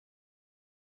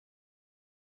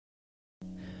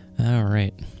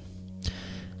Alright.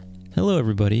 Hello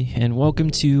everybody, and welcome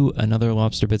to another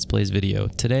Lobster Bits Plays video.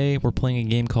 Today we're playing a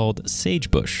game called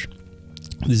SageBrush.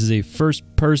 This is a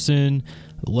first-person,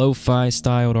 lo-fi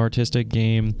styled artistic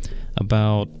game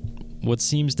about what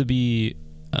seems to be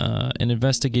an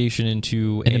investigation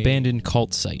into an abandoned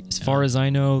cult site. As far as I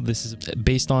know, this is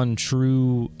based on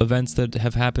true events that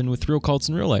have happened with real cults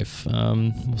in real life.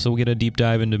 So we'll get a deep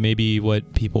dive into maybe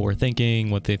what people were thinking,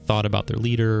 what they thought about their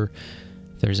leader,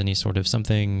 if there's any sort of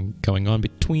something going on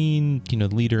between, the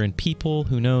leader and people,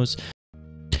 who knows.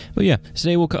 But yeah,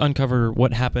 today we'll uncover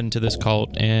what happened to this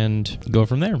cult and go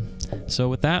from there. So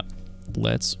with that,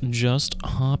 let's just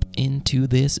hop into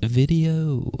this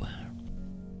video.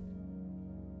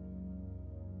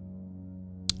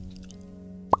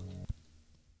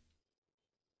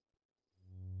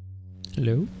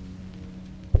 Hello?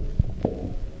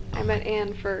 I met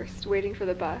Anne first, waiting for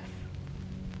the bus.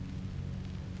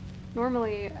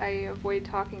 Normally, I avoid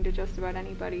talking to just about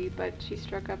anybody, but she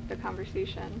struck up the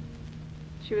conversation.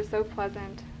 She was so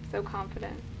pleasant, so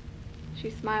confident. She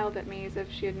smiled at me as if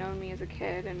she had known me as a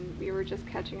kid, and we were just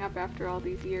catching up after all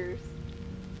these years.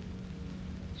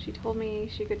 She told me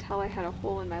she could tell I had a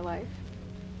hole in my life.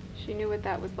 She knew what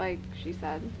that was like, she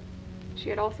said. She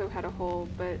had also had a hole,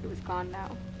 but it was gone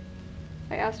now.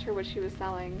 I asked her what she was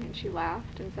selling, and she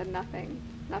laughed and said nothing,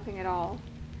 nothing at all,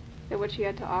 that what she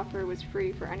had to offer was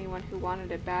free for anyone who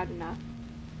wanted it bad enough.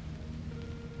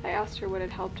 I asked her what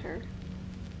had helped her.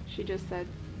 She just said,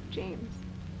 James.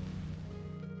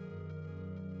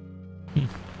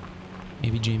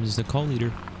 Maybe James is the call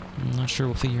leader. I'm not sure.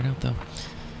 We'll figure it out, though.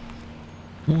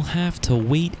 We'll have to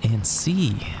wait and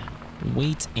see.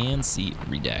 Wait and see.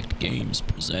 Redact Games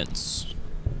presents.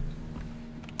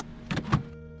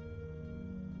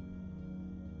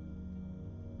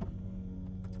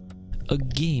 A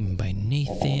game by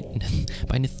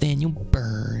Nathaniel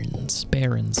Barons.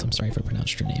 I'm sorry if I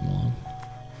pronounced your name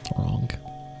wrong.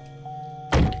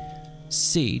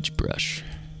 SageBrush.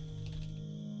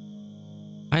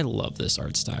 I love this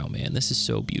art style, man. This is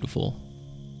so beautiful.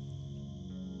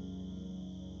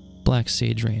 Black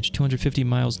Sage Ranch, 250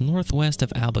 miles northwest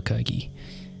of Albuquerque.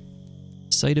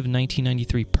 Site of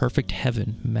 1993 Perfect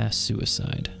Heaven mass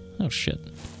suicide. Oh shit.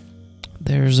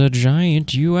 There's a giant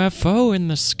UFO in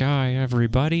the sky,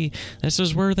 everybody. This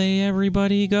is where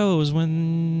everybody goes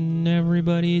when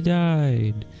everybody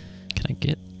died. Can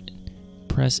I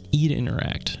press E to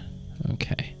interact?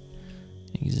 Okay.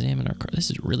 Examine our car. This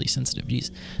is really sensitive,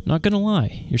 jeez. Not gonna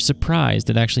lie, you're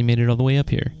surprised it actually made it all the way up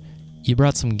here. You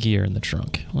brought some gear in the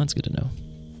trunk. Well, that's good to know.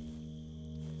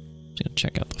 Just gonna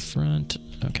check out the front.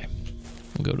 Okay.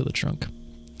 We'll go to the trunk.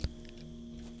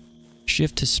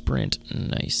 Shift to sprint.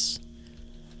 Nice.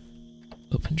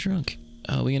 Open trunk.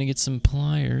 Oh, we're gonna get some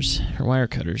pliers, or wire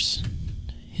cutters.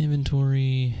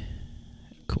 Inventory.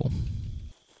 Cool.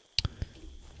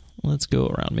 Let's go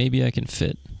around. Maybe I can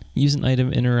fit. Use an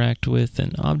item, interact with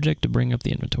an object to bring up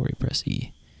the inventory. Press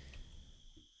E.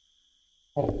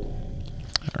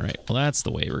 Alright, well that's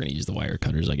the way we're gonna use the wire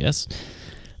cutters, I guess.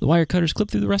 The wire cutters clip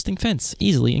through the rusting fence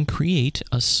easily and create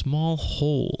a small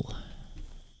hole.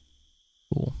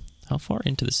 Cool. How far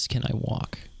into this can I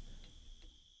walk?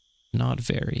 Not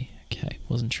very. Okay,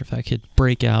 wasn't sure if I could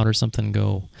break out or something and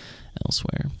go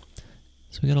elsewhere.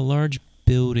 So we got a large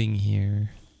building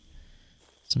here.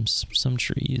 Some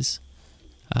trees.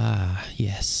 Ah,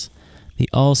 yes. The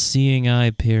all-seeing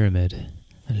eye pyramid.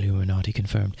 Illuminati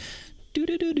confirmed.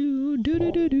 Do-do-do-do,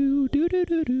 do-do-do-do,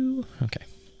 do-do-do-do. Okay.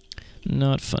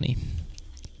 Not funny.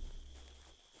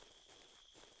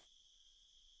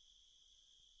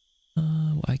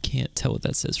 I can't tell what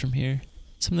that says from here.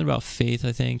 Something about faith,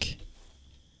 I think.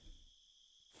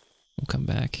 We'll come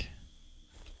back.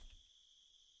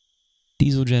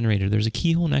 Diesel generator. There's a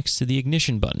keyhole next to the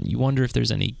ignition button. You wonder if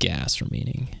there's any gas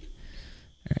remaining.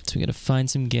 Alright, so we gotta find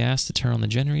some gas to turn on the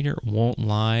generator. Won't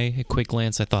lie. At quick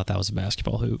glance, I thought that was a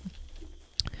basketball hoop.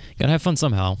 Gotta have fun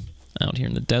somehow. Out here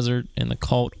in the desert, in the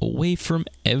cult, away from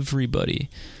everybody.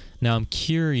 Now, I'm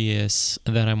curious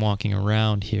that I'm walking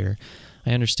around here.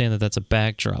 I understand that that's a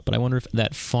backdrop, but I wonder if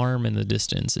that farm in the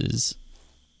distance is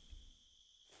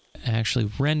actually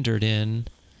rendered in.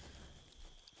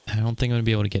 I don't think I'm going to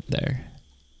be able to get there.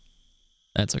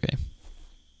 That's okay.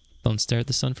 Don't stare at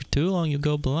the sun for too long, you'll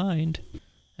go blind.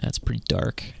 That's pretty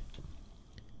dark.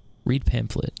 Read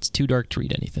pamphlet. It's too dark to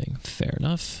read anything. Fair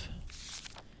enough.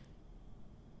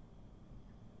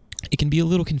 It can be a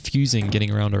little confusing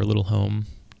getting around our little home.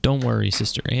 Don't worry,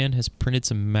 Sister Anne has printed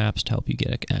some maps to help you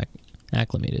get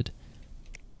acclimated.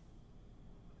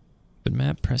 But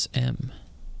map, press M.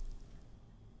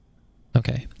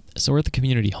 Okay, so we're at the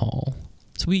community hall.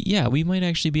 So we might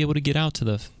actually be able to get out to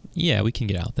the Yeah, we can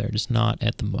get out there, just not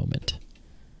at the moment.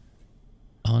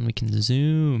 On, we can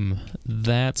zoom.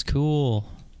 That's cool.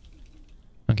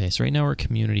 Okay, so right now we're at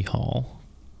Community Hall.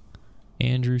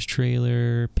 Andrew's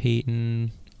trailer,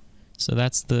 Peyton. So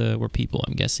that's where people,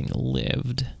 I'm guessing,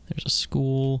 lived. There's a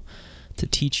school to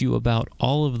teach you about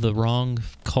all of the wrong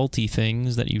culty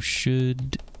things that you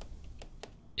should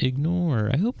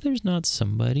ignore. I hope there's not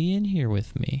somebody in here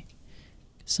with me.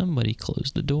 Somebody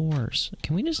closed the doors.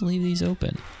 Can we just leave these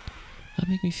open? That'd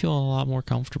make me feel a lot more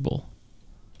comfortable.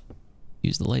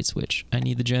 Use the light switch. I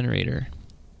need the generator.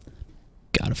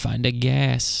 Gotta find a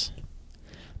gas.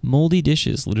 Moldy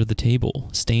dishes litter the table,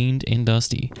 stained and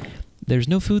dusty. There's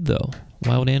no food, though.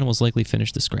 Wild animals likely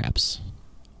finished the scraps.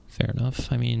 Fair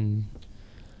enough. I mean,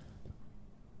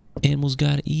 animals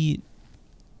gotta eat.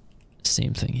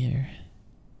 Same thing here.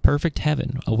 Perfect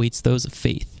heaven awaits those of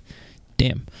faith.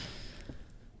 Damn.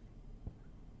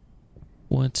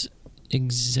 What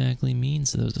exactly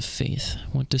means those of faith?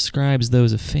 What describes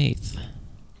those of faith?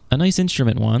 A nice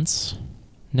instrument once.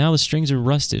 Now the strings are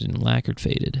rusted and lacquered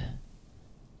faded.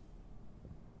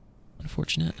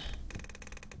 Unfortunate.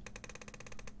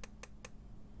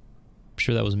 I'm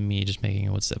sure that was me just making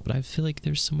a footstep, but I feel like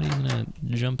there's somebody gonna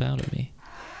jump out at me.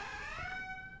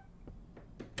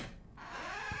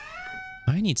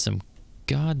 I need some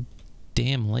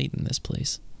goddamn light in this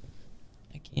place.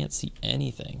 I can't see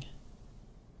anything.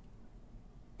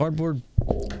 Cardboard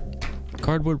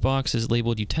boxes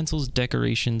labeled utensils,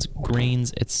 decorations,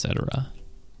 grains, etc.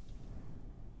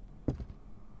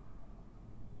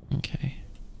 Okay.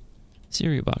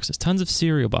 Cereal boxes. Tons of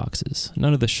cereal boxes.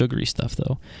 None of the sugary stuff,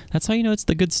 though. That's how you know it's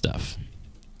the good stuff.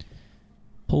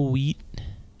 Whole wheat.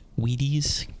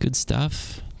 Wheaties. Good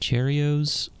stuff.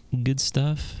 Cheerios. Good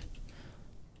stuff.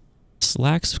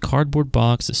 Slack's cardboard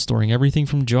box is storing everything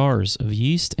from jars of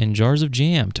yeast and jars of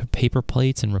jam to paper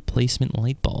plates and replacement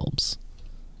light bulbs.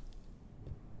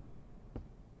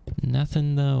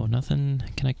 Nothing, though. Nothing.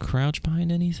 Can I crouch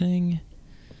behind anything?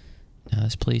 No,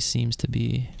 this place seems to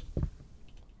be...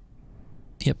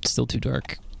 Yep, still too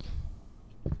dark.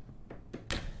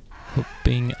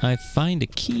 Hoping I find a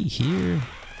key here.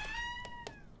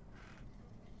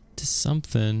 To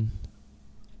something.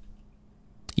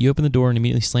 You open the door and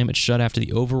immediately slam it shut after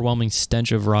the overwhelming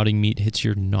stench of rotting meat hits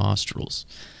your nostrils.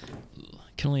 I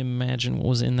can only imagine what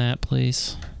was in that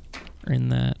place. Or in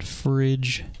that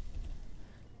fridge.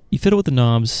 You fiddle with the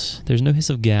knobs. There's no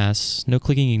hiss of gas. No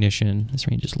clicking ignition. This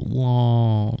range is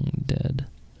long dead.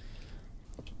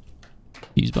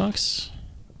 Fuse box.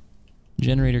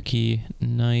 Generator key.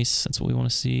 Nice. That's what we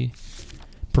want to see.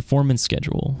 Performance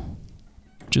schedule.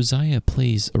 Josiah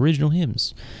plays original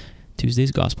hymns.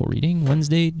 Tuesday's gospel reading.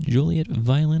 Wednesday, Juliet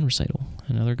violin recital.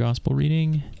 Another gospel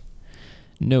reading.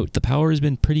 Note, the power has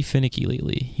been pretty finicky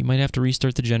lately. You might have to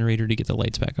restart the generator to get the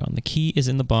lights back on. The key is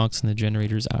in the box and the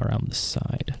generator's out on the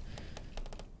side.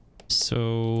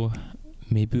 So,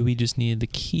 maybe we just needed the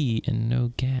key and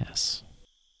no gas.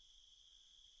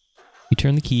 You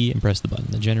turn the key and press the button.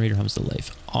 The generator hums to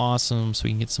life. Awesome, so we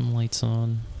can get some lights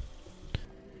on.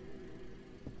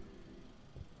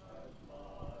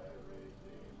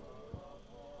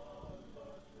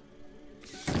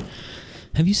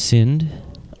 Have you sinned?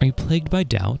 Are you plagued by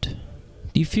doubt?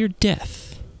 Do you fear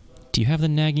death? Do you have the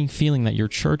nagging feeling that your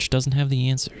church doesn't have the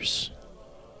answers?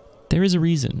 There is a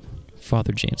reason.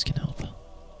 Father James can help.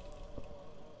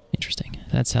 Interesting.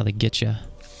 That's how they get you.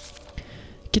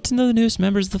 Get to know the newest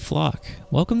members of the flock.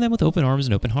 Welcome them with open arms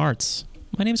and open hearts.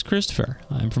 My name is Christopher.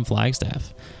 I'm from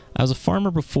Flagstaff. I was a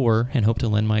farmer before and hope to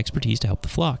lend my expertise to help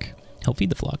feed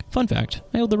the flock. Fun fact,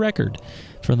 I hold the record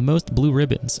for the most blue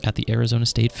ribbons at the Arizona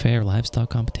State Fair livestock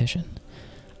competition.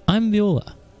 I'm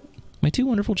Viola. My two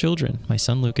wonderful children, my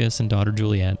son Lucas and daughter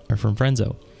Juliet, are from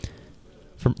Fresno.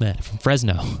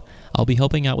 I'll be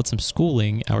helping out with some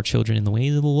schooling our children in the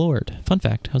ways of the Lord. Fun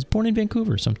fact, I was born in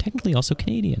Vancouver, so I'm technically also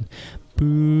Canadian.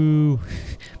 Boo.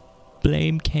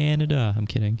 Blame Canada. I'm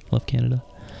kidding. Love Canada.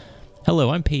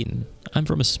 Hello, I'm Peyton. I'm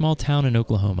from a small town in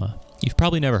Oklahoma. You've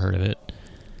probably never heard of it.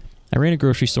 I ran a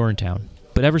grocery store in town,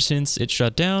 but ever since it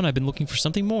shut down, I've been looking for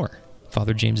something more.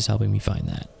 Father James is helping me find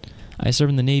that. I served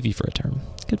in the Navy for a term.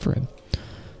 Good for him.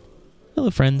 Hello,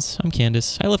 friends. I'm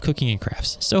Candace. I love cooking and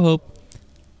crafts. So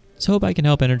hope I can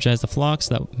help energize the flocks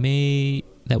that we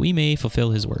may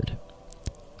fulfill his word.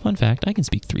 Fun fact, I can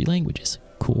speak 3 languages.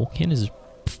 Cool. Candace is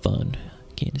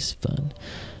fun.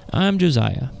 I'm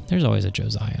Josiah. There's always a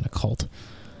Josiah in a cult.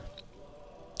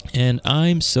 And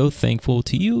I'm so thankful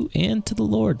to you and to the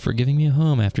Lord for giving me a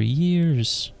home after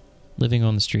years living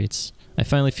on the streets. I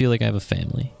finally feel like I have a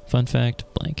family. Fun fact,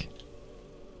 blank.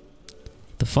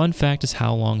 The fun fact is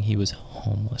how long he was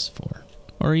homeless for.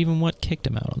 or even what kicked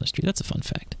him out on the street. That's a fun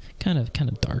fact. Kind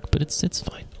of dark, but it's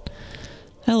fine.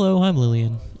 Hello, I'm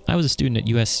Lillian. I was a student at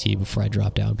USC before I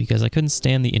dropped out because I couldn't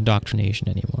stand the indoctrination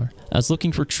anymore. I was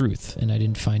looking for truth, and I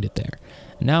didn't find it there.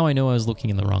 Now I know I was looking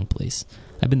in the wrong place.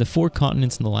 I've been to 4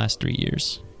 continents in the last 3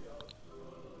 years.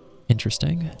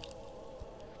 Interesting.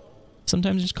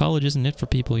 Sometimes just college isn't it for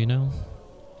people, you know?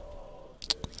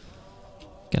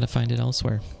 Gotta find it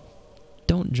elsewhere.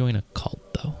 Don't join a cult,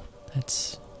 though.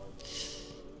 That's...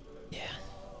 yeah.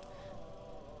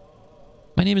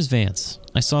 My name is Vance.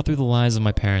 I saw through the lies of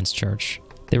my parents' church.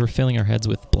 They were filling our heads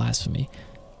with blasphemy.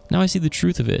 Now I see the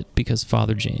truth of it because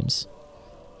Father James.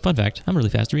 Fun fact, I'm a really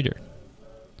fast reader.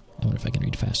 I wonder if I can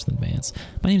read faster than Vance.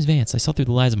 My name is Vance. I saw through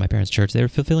the lies of my parents' church. They were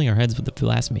filling our heads with the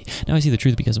blasphemy. Now I see the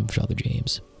truth because of Father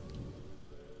James.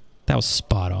 That was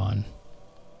spot on.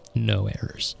 No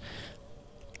errors.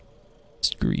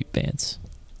 Screw you, Vance.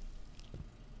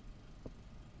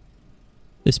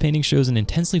 This painting shows an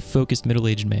intensely focused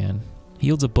middle-aged man. He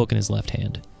holds a book in his left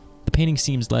hand. The painting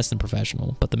seems less than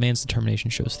professional, but the man's determination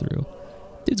shows through.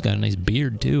 Dude's got a nice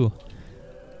beard, too.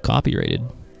 Copyrighted.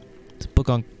 It's a book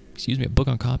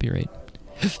on copyright.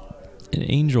 An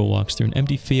angel walks through an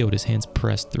empty field with his hands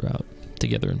pressed throughout,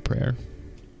 together in prayer.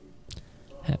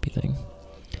 Happy thing.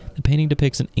 The painting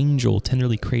depicts an angel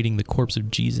tenderly cradling the corpse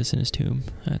of Jesus in his tomb.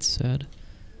 That's sad.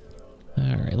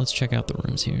 Alright, let's check out the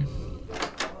rooms here.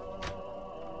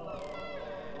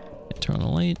 Turn on the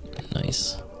light.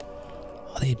 Nice.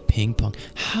 Oh, they had ping pong.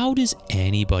 How does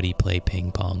anybody play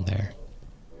ping pong there?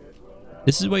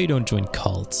 This is why you don't join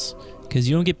cults. Because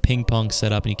you don't get ping pong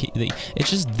set up and it's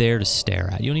just there to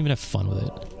stare at. You don't even have fun with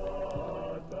it.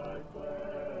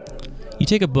 You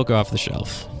take a book off the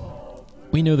shelf.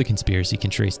 We know the conspiracy can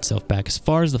trace itself back as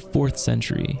far as the 4th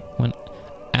century, when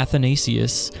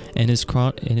Athanasius and his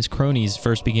cronies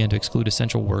first began to exclude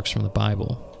essential works from the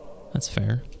Bible. That's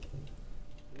fair.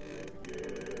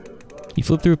 You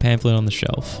flip through a pamphlet on the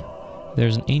shelf.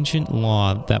 There's an ancient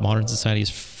law that modern society has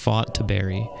fought to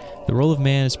bury. The role of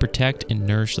man is to protect and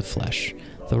nourish the flesh.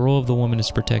 The role of the woman is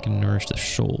to protect and nourish the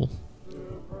soul.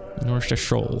 Nourish the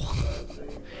soul.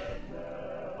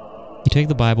 You take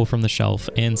the Bible from the shelf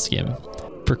and skim.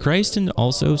 For Christ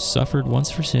also suffered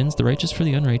once for sins, the righteous for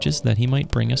the unrighteous, that he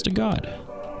might bring us to God,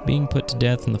 being put to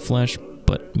death in the flesh,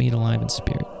 but made alive in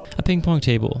spirit. A ping pong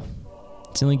table.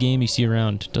 It's the only game you see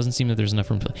around. Doesn't seem that there's enough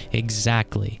room to play.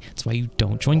 Exactly. That's why you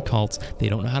don't join cults. They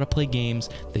don't know how to play games.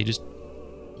 They just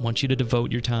want you to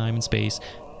devote your time and space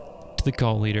to the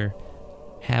cult leader,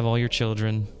 have all your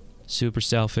children, super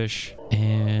selfish,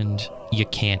 and you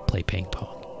can't play ping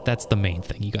pong. That's the main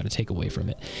thing you got to take away from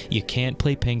it. You can't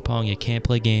play ping pong, you can't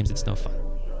play games, it's no fun.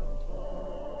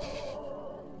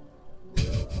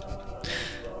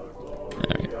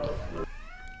 Alright.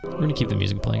 We're going to keep the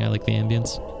music playing, I like the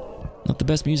ambience. Not the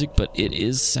best music, but it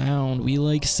is sound. We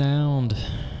like sound.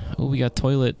 Oh, we got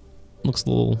toilet. Looks a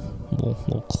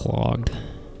little clogged.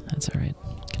 That's alright.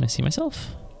 Can I see myself?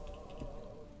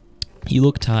 You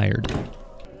look tired.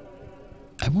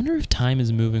 I wonder if time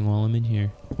is moving while I'm in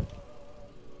here.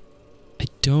 I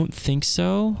don't think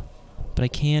so, but I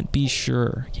can't be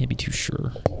sure. Can't be too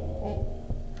sure.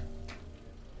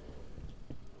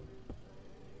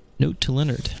 Note to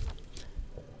Leonard.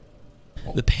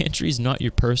 The pantry is not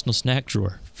your personal snack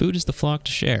drawer. Food is the flock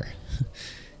to share.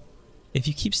 If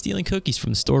you keep stealing cookies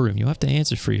from the storeroom, you'll have to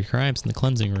answer for your crimes in the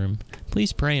cleansing room.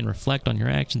 Please pray and reflect on your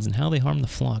actions and how they harm the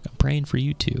flock. I'm praying for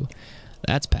you too.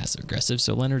 That's passive aggressive,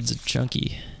 so Leonard's a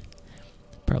chunky.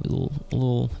 Probably a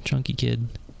little chunky kid.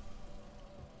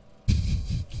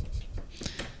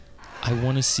 I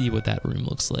want to see what that room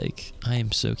looks like. I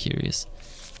am so curious.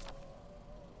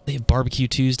 They have barbecue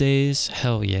Tuesdays.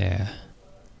 Hell yeah.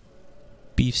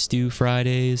 Beef stew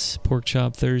Fridays. Pork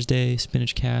chop Thursday.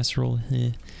 Spinach casserole.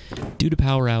 Due to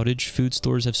power outage, food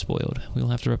stores have spoiled. We'll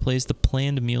have to replace the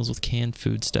planned meals with canned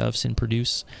foodstuffs and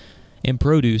produce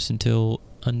until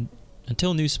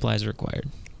new supplies are required.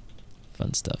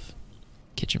 Fun stuff.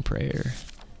 Kitchen prayer.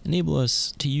 Enable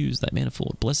us to use thy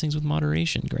manifold blessings with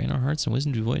moderation. Grant our hearts and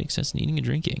wisdom to avoid excess in eating and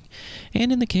drinking.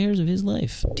 And in the cares of his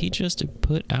life, teach us to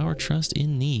put our trust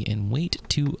in thee and wait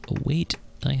to await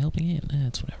thy helping hand.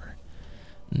 That's whatever.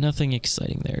 Nothing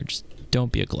exciting there. Just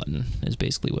don't be a glutton, is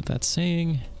basically what that's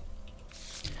saying.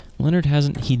 Leonard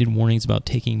hasn't heeded warnings about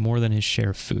taking more than his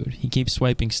share of food. He keeps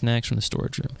swiping snacks from the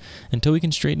storage room. Until we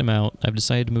can straighten him out, I've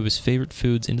decided to move his favorite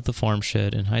foods into the farm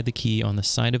shed and hide the key on the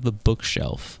side of the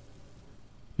bookshelf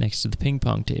next to the ping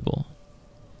pong table.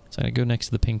 So I go next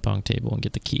to the ping pong table and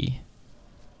get the key.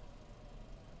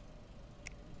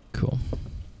 Cool.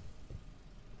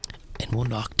 And we'll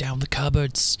knock down the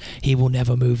cupboards. He will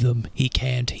never move them. He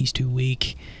can't. He's too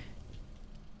weak.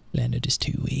 Leonard is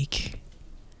too weak.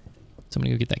 So I'm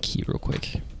gonna go get that key real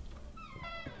quick.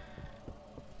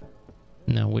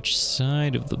 Now, which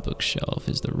side of the bookshelf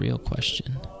is the real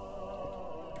question?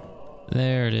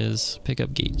 There it is. Pick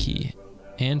up gate key.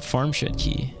 And farm shed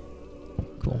key.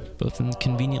 Cool. Both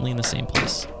conveniently in the same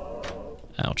place.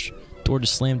 Ouch. Door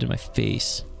just slammed in my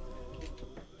face.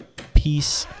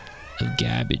 Piece of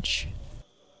garbage.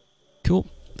 Cool.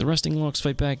 The rusting locks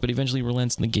fight back, but eventually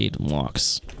relents and the gate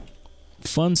unlocks.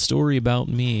 Fun story about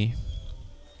me.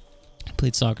 I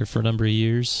played soccer for a number of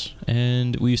years,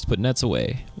 and we used to put nets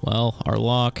away. Well, our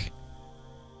lock...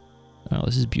 Oh,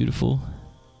 this is beautiful.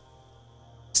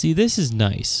 See, this is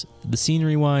nice. The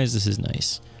scenery-wise, this is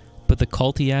nice. But the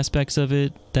culty aspects of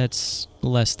it, that's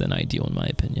less than ideal in my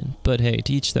opinion. But hey,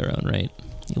 to each their own, right?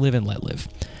 You live and let live.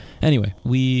 Anyway,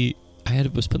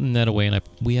 was putting the net away, and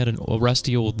we had a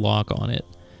rusty old lock on it.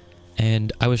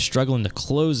 And I was struggling to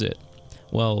close it.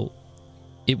 Well,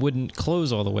 it wouldn't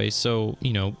close all the way, so,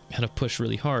 you know, had to push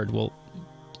really hard. Well,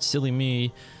 silly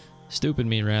me, stupid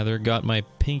me rather, got my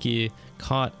pinky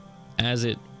caught as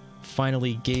it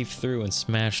finally gave through and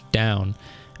smashed down,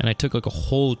 and I took like a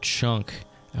whole chunk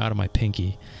out of my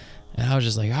pinky, and I was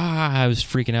just like, I was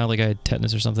freaking out like I had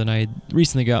tetanus or something. I had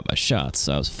recently got my shots,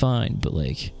 so I was fine, but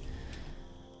like,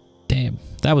 damn,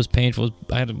 that was painful.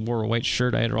 I wore a white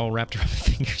shirt, I had it all wrapped around my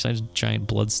fingers. I had a giant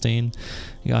blood stain.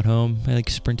 I got home, I like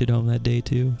sprinted home that day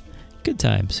too. Good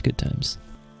times, good times.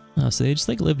 Oh, so they just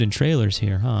like lived in trailers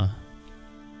here, huh?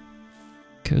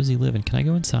 Cozy living. Can I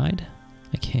go inside?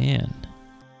 I can.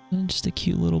 Just a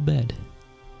cute little bed.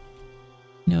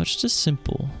 You know, it's just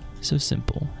simple. So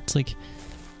simple. It's like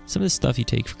some of the stuff you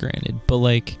take for granted. But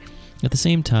like, at the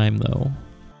same time though,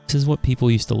 this is what people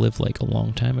used to live like a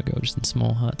long time ago, just in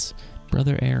small huts.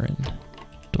 Brother Aaron.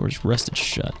 Door's rusted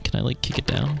shut. Can I like kick it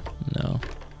down? No.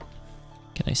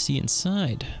 Can I see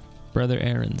inside? Brother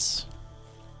Aaron's.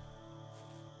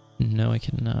 No, I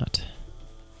cannot.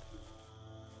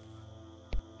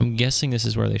 I'm guessing this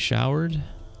is where they showered.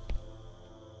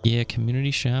 Yeah,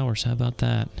 community showers, how about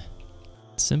that?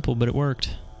 Simple, but it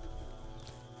worked.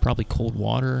 Probably cold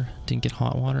water, didn't get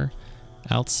hot water.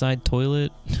 Outside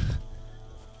toilet.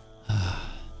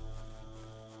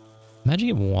 Imagine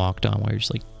getting walked on while you're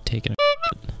just like taking a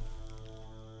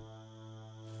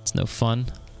It's no fun.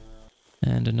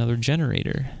 And another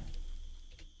generator.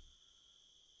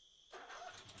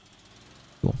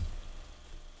 Cool.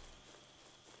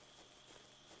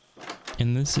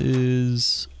 And this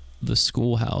is the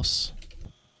schoolhouse.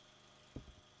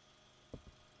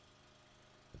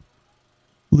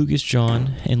 Lucas,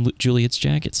 John, and Juliet's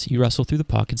jackets. You rustle through the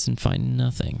pockets and find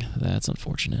nothing. That's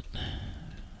unfortunate.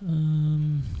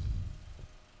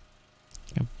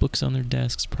 Got books on their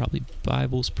desks, probably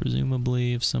Bibles,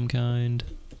 presumably, of some kind.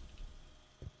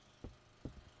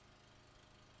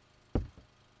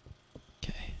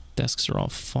 Okay, desks are all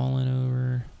falling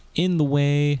over. In the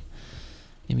way.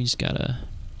 And we just gotta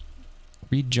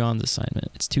read John's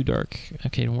assignment. It's too dark.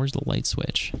 Okay, and where's the light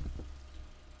switch?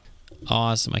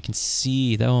 Awesome, I can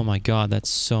see that. Oh my god, that's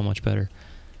so much better.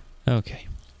 Okay.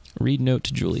 Read note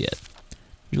to Juliet.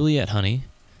 Juliet, honey,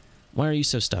 why are you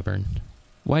so stubborn?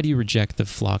 Why do you reject the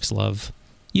flock's love?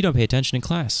 You don't pay attention in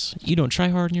class. You don't try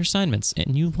hard in your assignments,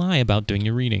 and you lie about doing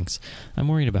your readings. I'm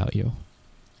worried about you.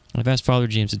 I've asked Father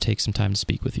James to take some time to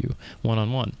speak with you,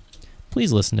 one-on-one.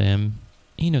 Please listen to him.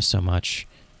 He knows so much.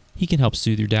 He can help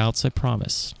soothe your doubts, I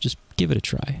promise. Just give it a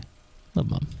try. Love,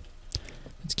 Mom.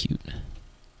 That's cute.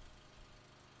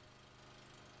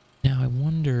 Now, I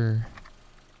wonder...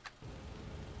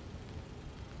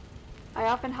 I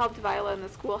often helped Viola in the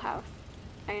schoolhouse.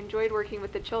 I enjoyed working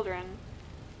with the children.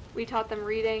 We taught them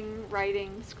reading,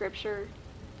 writing, scripture.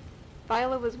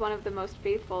 Viola was one of the most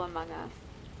faithful among us.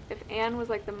 If Anne was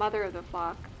like the mother of the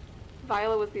flock,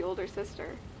 Viola was the older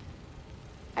sister.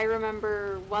 I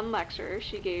remember one lecture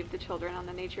she gave the children on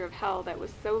the nature of hell that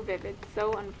was so vivid,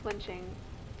 so unflinching,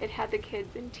 it had the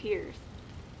kids in tears.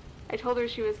 I told her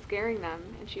she was scaring them,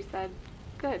 and she said,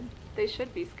 "Good, they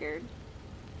should be scared."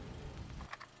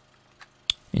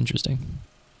 Interesting.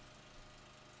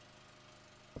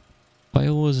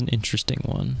 Viola was an interesting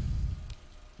one.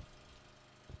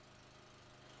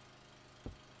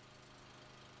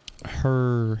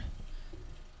 Her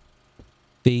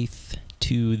faith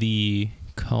to the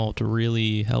cult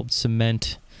really helped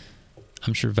cement,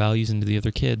 I'm sure, values into the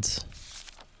other kids.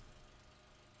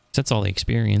 That's all they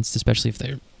experienced, especially if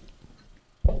they're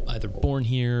either born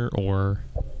here or,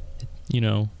 you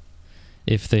know,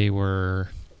 if they were,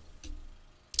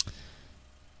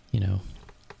 you know,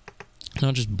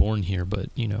 not just born here, but,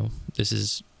 you know, this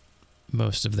is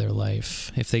most of their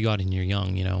life. If they got in here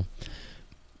young, you know,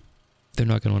 they're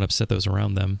not going to want to upset those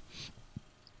around them.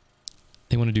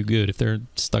 They want to do good. If they're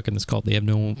stuck in this cult, they have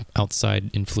no outside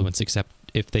influence except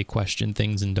if they question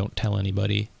things and don't tell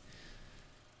anybody.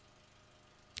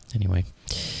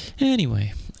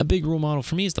 Anyway, a big role model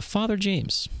for me is the Father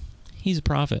James. He's a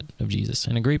prophet of Jesus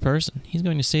and a great person. He's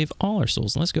going to save all our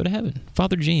souls and let's go to heaven.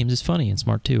 Father James is funny and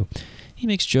smart too. He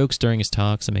makes jokes during his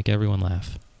talks that make everyone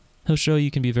laugh. He'll show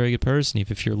you can be a very good person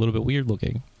even if you're a little bit weird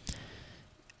looking.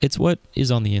 It's what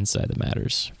is on the inside that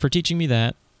matters. For teaching me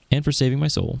that and for saving my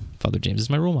soul, Father James is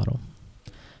my role model.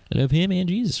 I love him and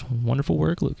Jesus. Wonderful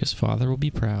work, Lucas. Father will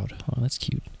be proud. Oh, that's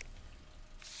cute.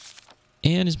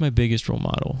 Anne is my biggest role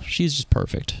model. She's just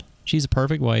perfect. She's a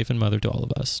perfect wife and mother to all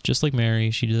of us. Just like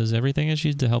Mary, she does everything as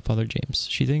she's to help Father James.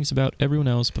 She thinks about everyone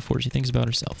else before she thinks about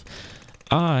herself.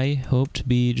 I hope to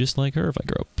be just like her if I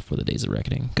grow up before the days of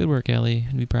reckoning. Good work, Ellie.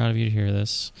 I'd be proud of you to hear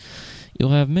this. You'll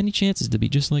have many chances to be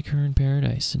just like her in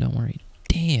paradise, so don't worry.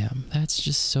 Damn, that's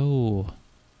just so...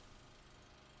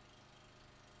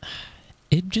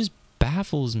 It just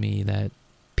baffles me that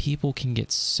people can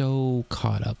get so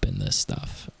caught up in this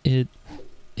stuff. It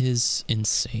is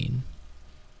insane.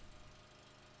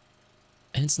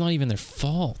 And it's not even their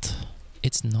fault.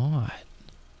 It's not.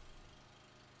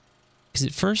 Because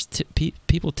at first,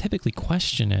 people typically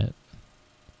question it.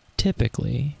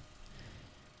 Typically.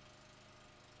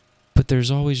 But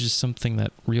there's always just something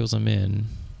that reels them in.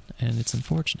 And it's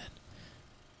unfortunate.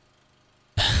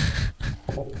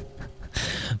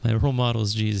 My role model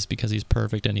is Jesus because he's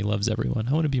perfect and he loves everyone.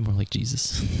 I want to be more like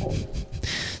Jesus.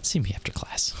 See me after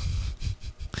class.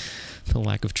 The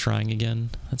lack of trying again.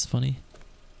 That's funny.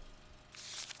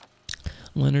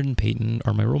 Leonard and Peyton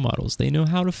are my role models. They know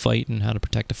how to fight and how to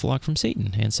protect a flock from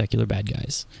Satan and secular bad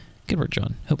guys. Good work,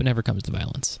 John. Hope it never comes to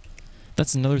violence.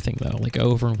 That's another thing, though. Like,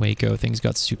 over in Waco, things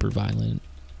got super violent.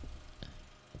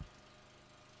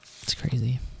 It's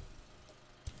crazy.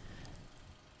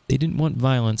 They didn't want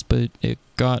violence, but it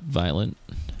got violent.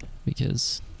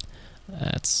 Because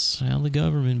that's how the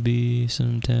government be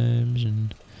sometimes,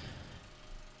 and...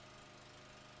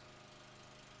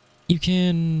 You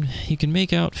can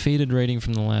make out faded writing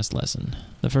from the last lesson.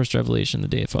 The first revelation, the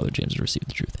day Father James received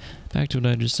the truth. Back to what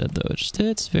I just said, though.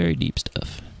 It's very deep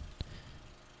stuff.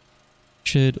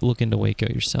 Should look into Waco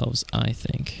yourselves, I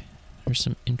think. There's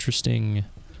some interesting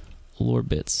lore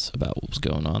bits about what was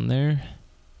going on there.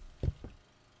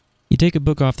 You take a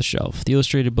book off the shelf, the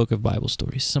illustrated book of Bible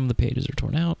stories. Some of the pages are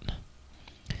torn out.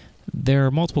 There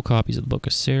are multiple copies of the book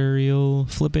of serial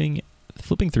flipping.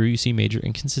 Flipping through, you see major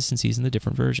inconsistencies in the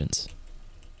different versions.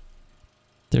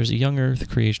 There's a young Earth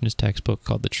creationist textbook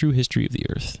called The True History of the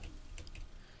Earth.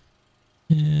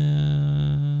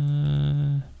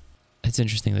 It's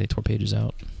interesting that they tore pages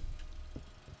out.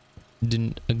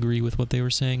 Didn't agree with what they were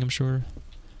saying, I'm sure.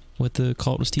 What the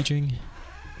cult was teaching.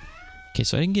 Okay,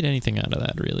 so I didn't get anything out of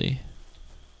that, really.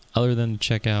 Other than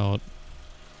check out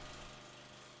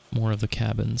more of the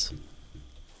cabins.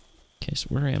 Okay, so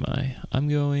where am I? I'm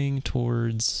going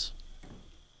towards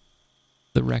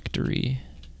the rectory.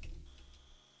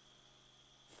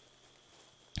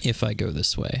 If I go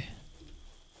this way.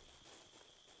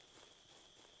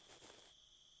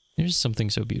 There's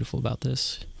something so beautiful about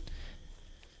this.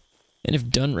 And if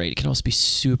done right, it can also be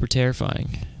super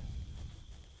terrifying.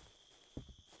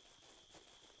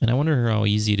 And I wonder how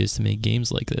easy it is to make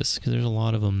games like this, because there's a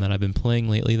lot of them that I've been playing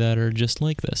lately that are just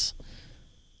like this.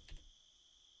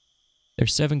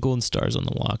 There's 7 golden stars on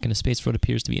the lock, and a space for what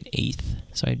appears to be an 8th.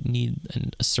 So I need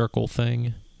a circle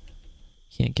thing.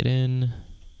 Can't get in.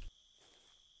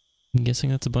 I'm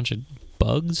guessing that's a bunch of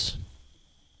bugs.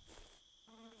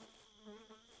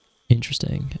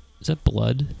 Interesting. Is that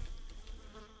blood?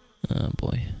 Oh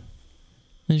boy.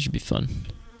 That should be fun.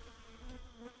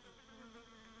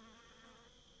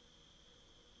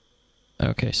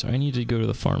 Okay, so I need to go to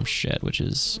the farm shed, which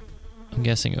is, I'm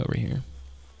guessing, over here.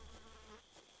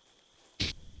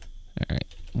 Alright,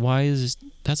 why is...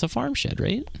 That's a farm shed,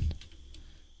 right?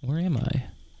 Where am I?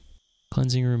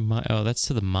 Cleansing room... Oh, that's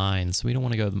to the mines. We don't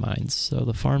want to go to the mines. So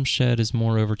the farm shed is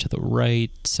more over to the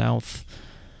right, south...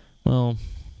 Well...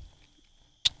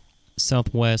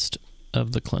 southwest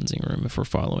of the cleansing room, if we're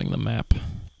following the map.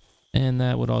 And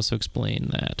that would also explain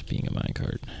that being a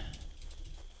minecart.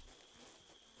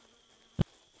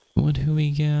 What do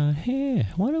we got here?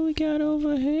 What do we got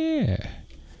over here?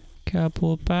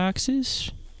 Couple of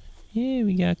boxes? Yeah,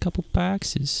 we got a couple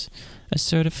boxes. A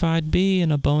certified B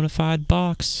and a bona fide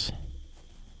box.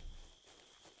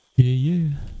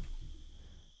 Yeah.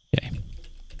 Okay.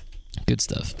 Good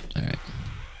stuff. Alright.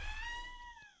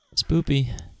 Spoopy.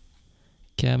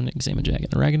 Cabinet, examine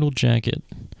jacket. A ragged old jacket.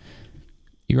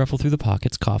 You ruffle through the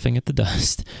pockets, coughing at the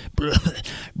dust.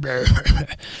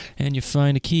 And you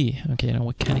find a key. Okay, now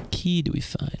what kind of key do we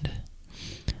find?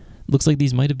 Looks like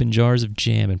these might have been jars of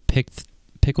jam and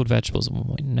pickled vegetables at one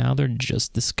point. Now they're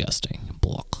just disgusting.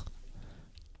 Blah.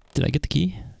 Did I get the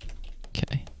key?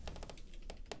 Okay.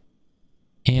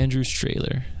 Andrew's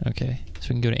trailer. Okay, so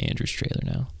we can go to Andrew's trailer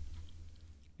now.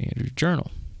 Andrew's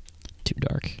journal. Too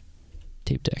dark.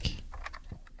 Tape deck.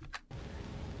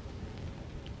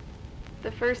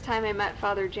 The first time I met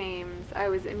Father James, I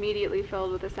was immediately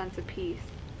filled with a sense of peace.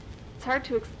 It's hard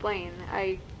to explain.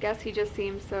 I guess he just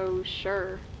seemed so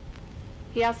sure.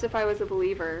 He asked if I was a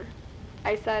believer.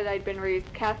 I said I'd been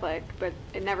raised Catholic, but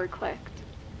it never clicked.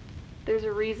 There's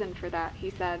a reason for that, he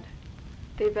said.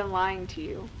 They've been lying to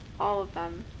you, all of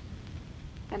them.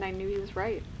 And I knew he was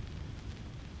right.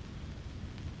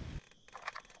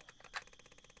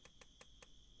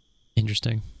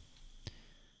 Interesting.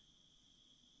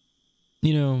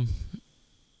 You know,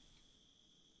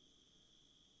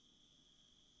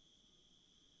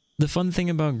 the fun thing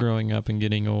about growing up and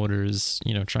getting older is,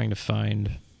 you know, trying to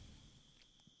find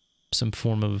some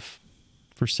form of,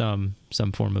 for some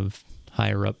form of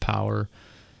higher up power.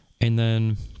 And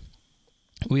then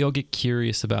we all get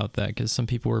curious about that because some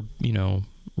people were, you know,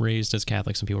 raised as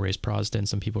Catholic, some people were raised Protestant,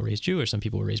 some people were raised Jewish, some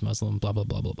people were raised Muslim, blah, blah,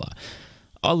 blah, blah, blah.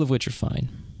 All of which are fine.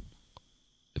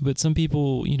 But some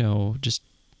people, you know, just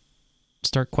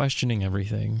start questioning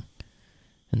everything.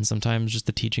 And sometimes just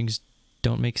the teachings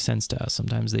don't make sense to us.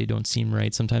 Sometimes they don't seem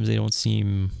right. Sometimes they don't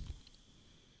seem,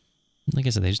 like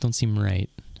I said, they just don't seem right.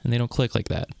 And they don't click like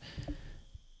that.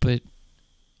 But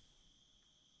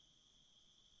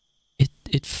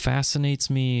it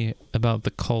fascinates me about the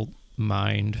cult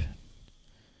mind,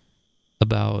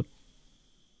 about,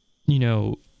 you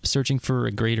know, searching for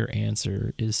a greater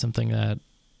answer is something that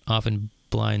often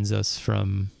blinds us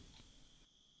from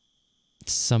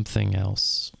something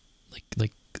else.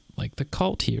 Like the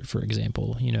cult here, for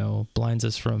example, you know, blinds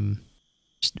us from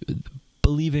just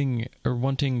believing or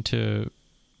wanting to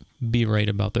be right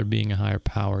about there being a higher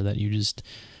power, that you just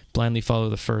blindly follow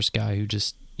the first guy who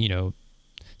just, you know,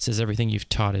 says everything you've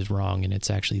taught is wrong and it's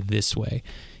actually this way.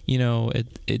 You know,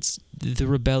 it's the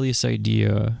rebellious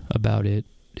idea about it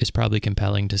is probably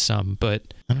compelling to some,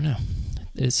 but I don't know.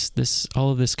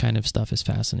 All of this kind of stuff is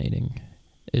fascinating,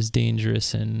 as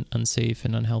dangerous and unsafe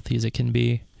and unhealthy as it can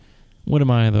be. What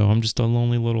am I though? I'm just a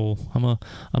lonely little. I'm a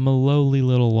lowly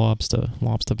little lobster.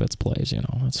 Lobster Bits plays. You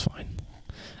know, that's fine.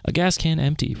 A gas can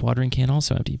empty. Watering can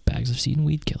also empty. Bags of seed and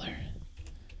weed killer.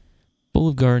 Full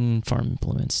of garden and farm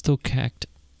implements. Still caked.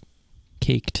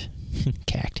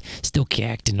 Still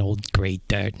caked in old gray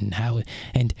dirt and how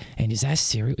and is that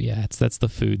cereal? Yeah, that's the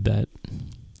food that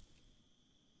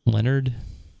Leonard,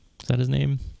 is that his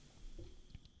name?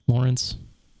 Lawrence?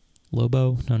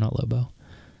 Lobo? No, not Lobo.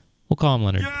 We'll call him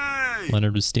Leonard. Yay!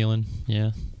 Leonard was stealing.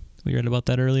 Yeah. We read about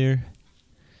that earlier.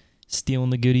 Stealing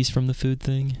the goodies from the food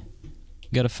thing.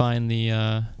 Gotta find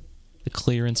the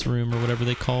clearance room or whatever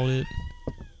they called it.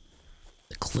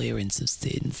 The clearance of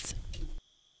sins.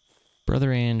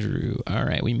 Brother Andrew.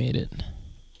 Alright, we made it.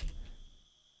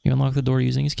 You unlock the door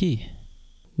using his key.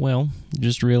 Well,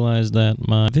 just realized that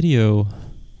my video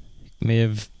may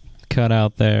have cut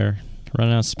out there.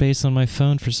 Running out of space on my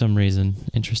phone for some reason,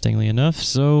 interestingly enough,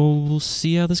 so we'll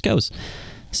see how this goes.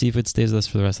 See if it stays with us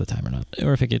for the rest of the time or not,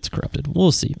 or if it gets corrupted.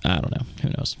 We'll see. I don't know. Who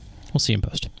knows? We'll see in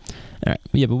post. Alright,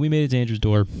 yeah, but we made it to Andrew's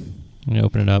door. I'm going to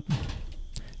open it up,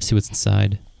 see what's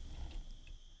inside.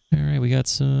 Alright, we got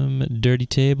some dirty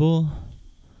table,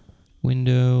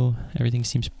 window, everything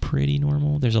seems pretty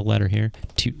normal. There's a letter here.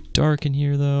 Too dark in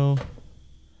here, though.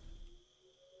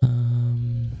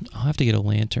 I'll have to get a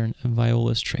lantern.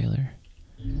 Viola's trailer.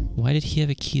 Why did he have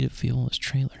a key to Viola's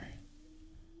trailer?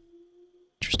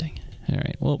 Interesting.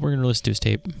 Alright, well, we're going to listen to his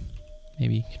tape.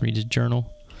 Maybe read his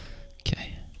journal.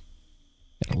 Okay.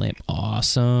 Got a lamp.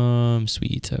 Awesome.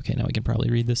 Sweet. Okay, now we can probably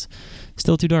read this.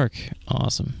 Still too dark.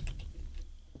 Awesome.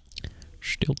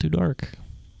 Still too dark.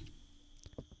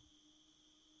 At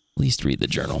least read the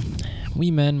journal.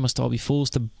 We men must all be fools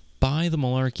to buy the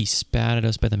malarkey spat at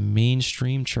us by the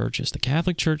mainstream churches. The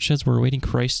Catholic Church says we're awaiting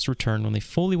Christ's return when they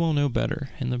fully well know better,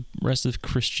 and the rest of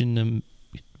Christendom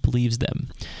believes them.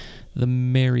 The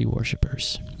Mary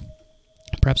worshippers.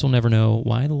 Perhaps we'll never know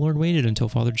why the Lord waited until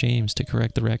Father James to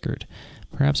correct the record.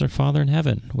 Perhaps our Father in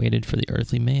heaven waited for the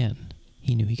earthly man.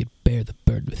 He knew he could bear the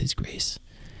burden with his grace.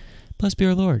 Blessed be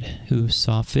our Lord, who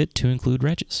saw fit to include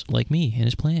wretches like me in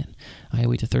his plan. I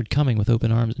await the third coming with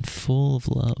open arms and full of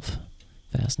love.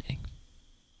 Fascinating.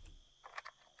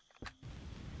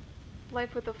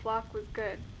 Life with the flock was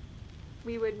good.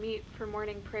 We would meet for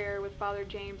morning prayer with Father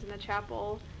James in the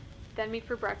chapel, then meet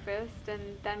for breakfast, and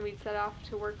then we'd set off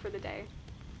to work for the day.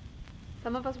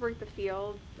 Some of us worked the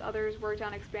fields, others worked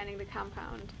on expanding the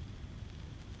compound.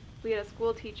 We had a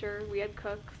school teacher, we had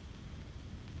cooks.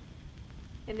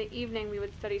 In the evening, we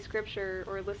would study scripture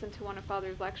or listen to one of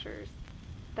Father's lectures.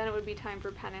 Then it would be time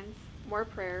for penance, more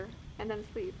prayer, and then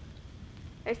sleep.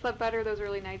 I slept better those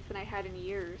early nights than I had in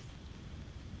years.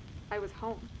 I was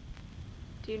home.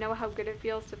 Do you know how good it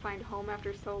feels to find home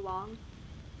after so long?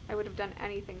 I would have done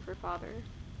anything for Father.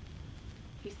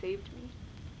 He saved me.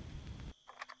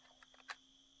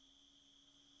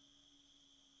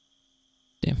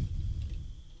 Damn.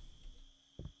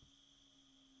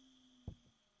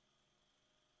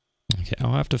 Okay,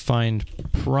 I'll have to find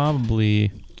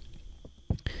probably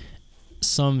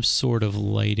some sort of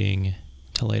lighting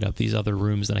to light up these other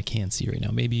rooms that I can't see right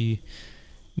now. Maybe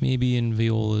in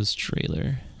Viola's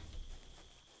trailer.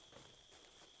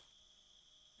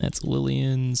 That's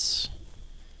Lillian's.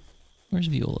 Where's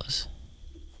Viola's?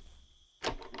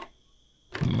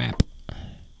 Map.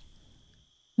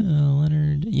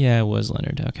 Leonard. Yeah, it was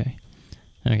Leonard. Okay.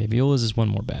 Okay, Viola's is one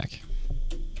more back.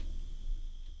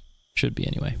 Should be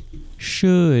anyway.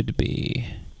 Should be.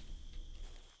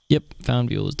 Yep, found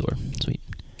Viola's door. Sweet.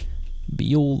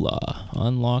 Viola,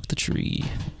 unlock the tree.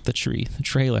 The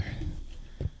trailer.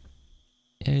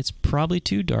 It's probably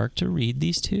too dark to read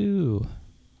these two.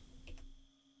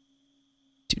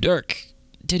 Too dark.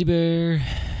 Teddy bear.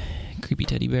 Creepy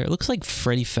teddy bear. It looks like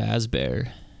Freddy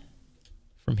Fazbear.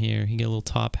 From here, you get a little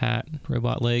top hat,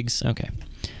 robot legs. Okay.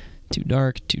 Too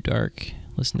dark, too dark.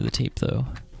 Listen to the tape, though.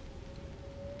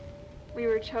 We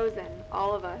were chosen,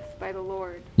 all of us, by the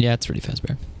Lord. Yeah, it's Freddy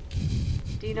Fazbear.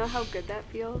 Do you know how good that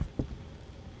feels?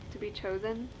 To be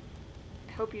chosen?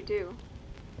 I hope you do.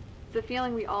 It's a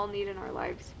feeling we all need in our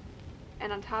lives.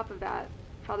 And on top of that,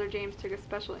 Father James took a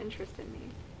special interest in me.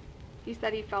 He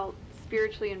said he felt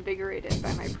spiritually invigorated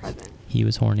by my presence. He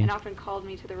was horny. And often called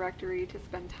me to the rectory to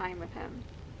spend time with him.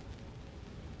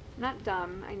 I'm not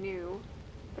dumb, I knew,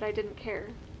 but I didn't care.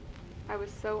 I was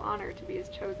so honored to be his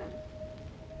chosen.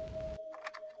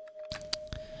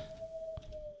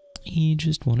 He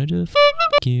just wanted to f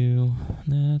you.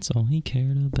 That's all he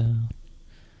cared about.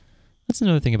 That's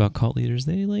another thing about cult leaders.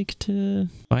 They like to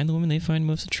find the woman they find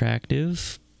most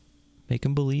attractive, make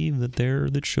them believe that they're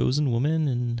the chosen woman,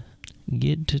 and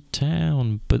get to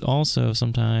town. But also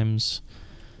sometimes,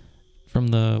 from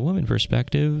the woman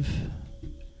perspective,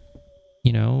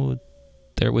 you know,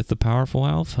 they're with the powerful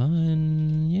alpha,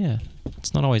 and yeah,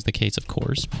 it's not always the case, of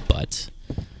course, but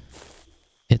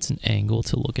it's an angle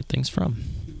to look at things from.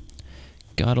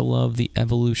 Gotta love the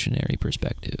evolutionary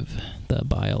perspective, the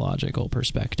biological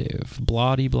perspective,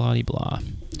 blah-de blah-de blah.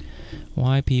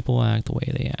 Why people act the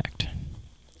way they act.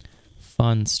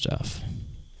 Fun stuff.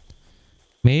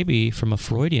 Maybe from a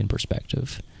Freudian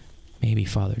perspective, maybe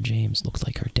Father James looked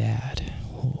like her dad.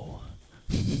 Oh.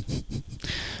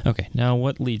 Okay, now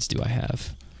what leads do I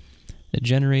have? The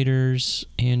generators,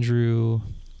 Andrew.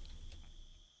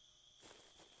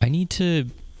 I need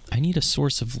a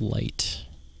source of light.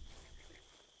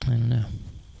 I don't know.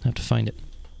 I have to find it.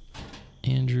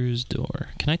 Andrew's door.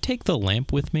 Can I take the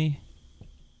lamp with me?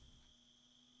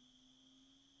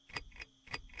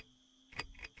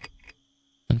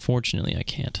 Unfortunately, I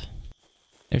can't.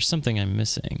 There's something I'm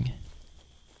missing.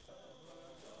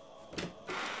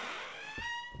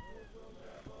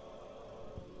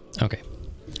 Okay.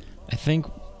 I think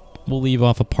we'll leave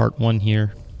off a part 1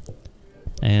 here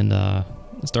and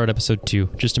start episode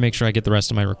 2, just to make sure I get the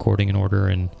rest of my recording in order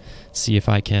and see if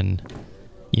I can,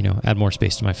 you know, add more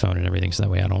space to my phone and everything, so that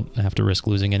way I don't have to risk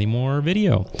losing any more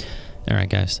video. Alright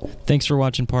guys, thanks for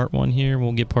watching part 1 here.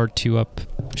 We'll get part 2 up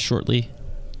shortly.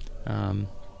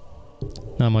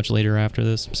 Not much later after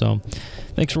this, so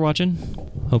thanks for watching.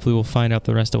 Hopefully we'll find out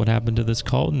the rest of what happened to this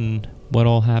cult and what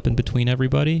all happened between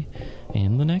everybody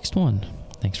in the next one.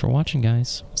 Thanks for watching,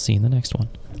 guys. See you in the next one.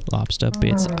 Lobster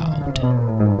Bits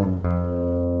out.